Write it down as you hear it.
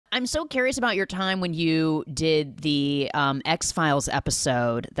I'm so curious about your time when you did the X-Files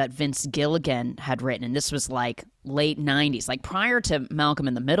episode that Vince Gilligan had written. And this was like late 90s, like prior to Malcolm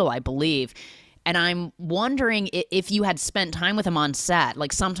in the Middle, I believe. And I'm wondering if you had spent time with him on set.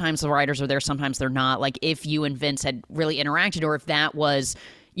 Like sometimes the writers are there, sometimes they're not. Like if you and Vince had really interacted, or if that was,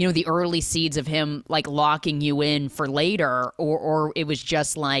 you know, the early seeds of him like locking you in for later, or it was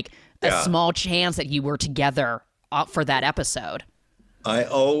just like a small chance that you were together for that episode. I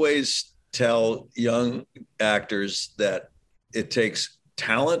always tell young actors that it takes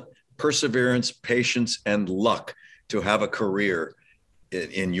talent, perseverance, patience, and luck to have a career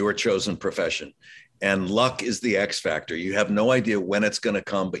in your chosen profession. And luck is the X factor. You have no idea when it's going to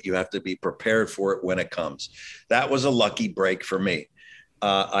come, but you have to be prepared for it when it comes. That was a lucky break for me.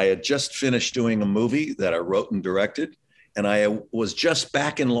 I had just finished doing a movie that I wrote and directed, and I was just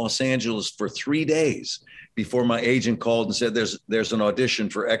back in Los Angeles for 3 days before my agent called and said, there's an audition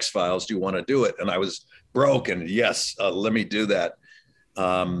for X-Files. Do you want to do it? And I was broken. Yes, let me do that.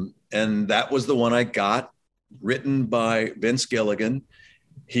 And that was the one I got, written by Vince Gilligan.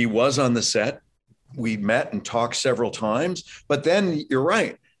 He was on the set. We met and talked several times. But then you're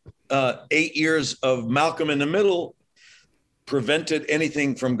right. 8 years of Malcolm in the Middle prevented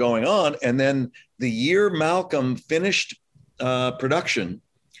anything from going on. And then the year Malcolm finished production,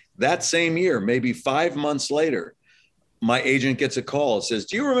 that same year, maybe 5 months later, my agent gets a call. It says,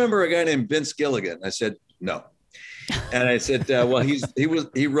 "Do you remember a guy named Vince Gilligan?" I said, "No." And I said, "Well,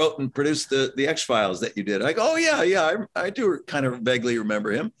 he wrote and produced the X-Files that you did." I go, "Oh yeah, I do kind of vaguely remember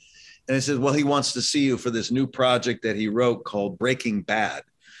him." And he said, "Well, he wants to see you for this new project that he wrote called Breaking Bad."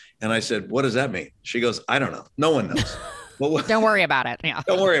 And I said, "What does that mean?" She goes, "I don't know. No one knows." Well, don't worry about it. Yeah.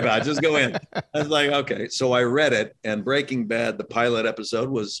 Don't worry about it. Just go in. I was like, okay. So I read it, and Breaking Bad, the pilot episode,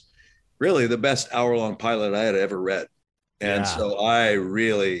 was really the best hour-long pilot I had ever read. And so I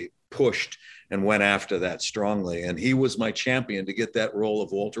really pushed and went after that strongly. And he was my champion to get that role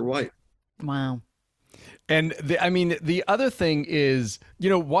of Walter White. Wow. And the other thing is,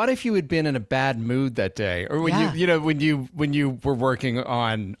 what if you had been in a bad mood that day, or when when you were working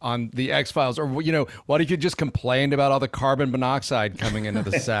on the X-Files, or what if you just complained about all the carbon monoxide coming into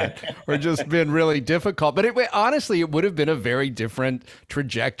the set, or just been really difficult? But honestly, it would have been a very different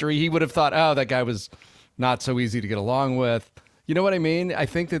trajectory. He would have thought, oh, that guy was not so easy to get along with. You know what I mean? I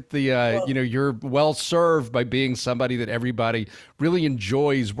think that you're well served by being somebody that everybody really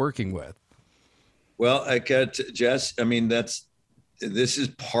enjoys working with. Well, Jess, I mean, this is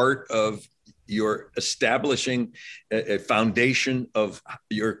part of your establishing a foundation of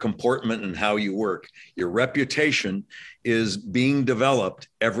your comportment and how you work. Your reputation is being developed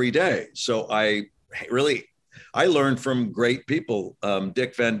every day. So I learned from great people,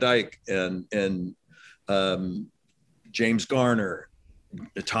 Dick Van Dyke and James Garner,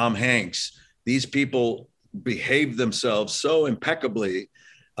 Tom Hanks. These people behaved themselves so impeccably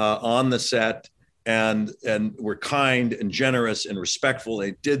on the set, and were kind and generous and respectful.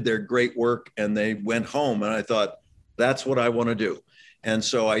 They did their great work and they went home. And I thought, that's what I want to do. And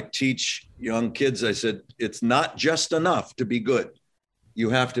so I teach young kids, I said, it's not just enough to be good. You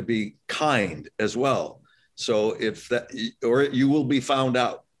have to be kind as well. So or you will be found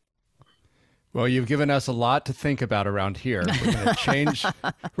out. Well, you've given us a lot to think about around here.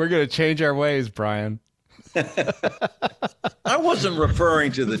 We're going to change our ways, Bryan. I wasn't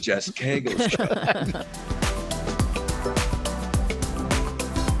referring to the Jess Cagle show.